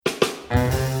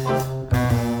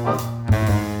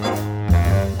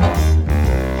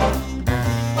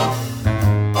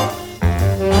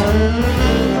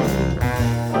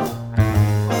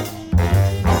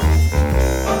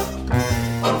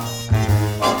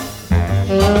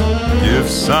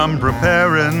I'm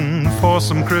preparing for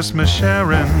some Christmas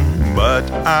sharing, but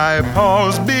I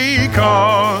pause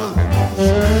because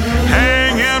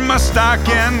hanging my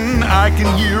stocking, I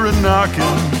can hear a knocking.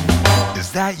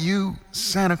 Is that you,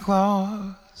 Santa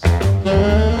Claus?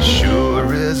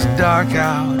 Sure is dark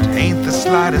out, ain't the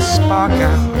slightest spark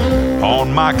out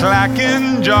on my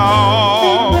clacking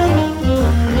jaw.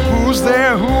 Who's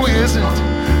there, who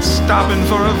isn't, stopping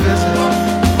for a visit?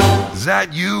 Is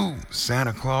that you,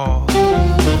 Santa Claus?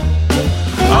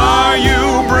 Are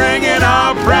you bringing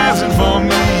a present for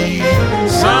me?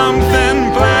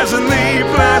 Something pleasantly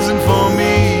pleasant for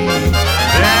me?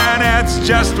 Then it's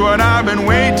just what I've been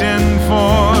waiting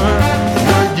for.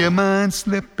 Would you mind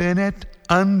slipping it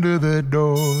under the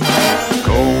door?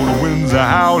 Cold winds are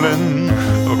howling,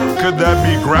 or could that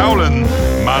be growling?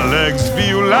 My legs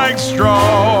feel like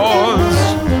straws.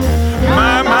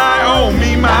 My, oh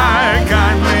me, my,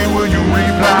 kindly will you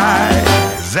reply?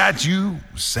 Is that you,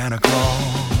 Santa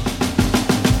Claus?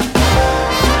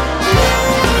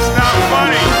 It's not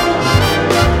funny.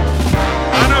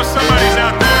 I know somebody's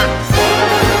out there.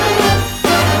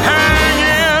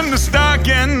 Hang in the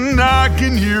stocking, I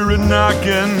can hear it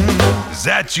knocking. Is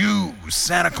that you,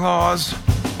 Santa Claus?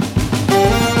 I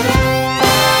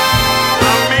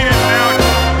mean it now.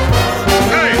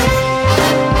 Hey,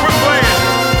 we're playing.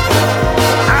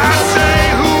 I say,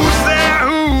 who's there?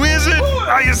 Who is it?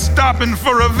 Are you stopping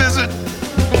for a visit?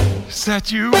 Is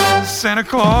that you, Santa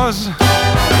Claus?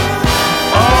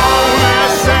 Oh, there,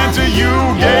 Santa, you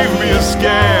gave me a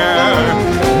scare.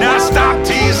 Now stop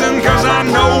teasing, cause I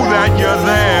know that you're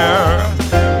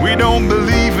there. We don't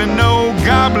believe in no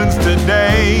goblins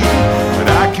today, but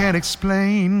I can't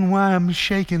explain why I'm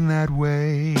shaking that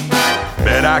way.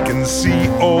 Bet I can see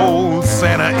old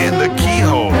Santa in the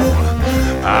keyhole.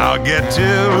 I'll get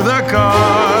to the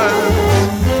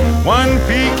cause. One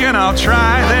peek and I'll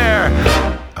try there.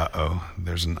 Uh-oh,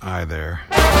 there's an eye there.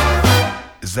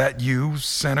 Is that you,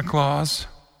 Santa Claus?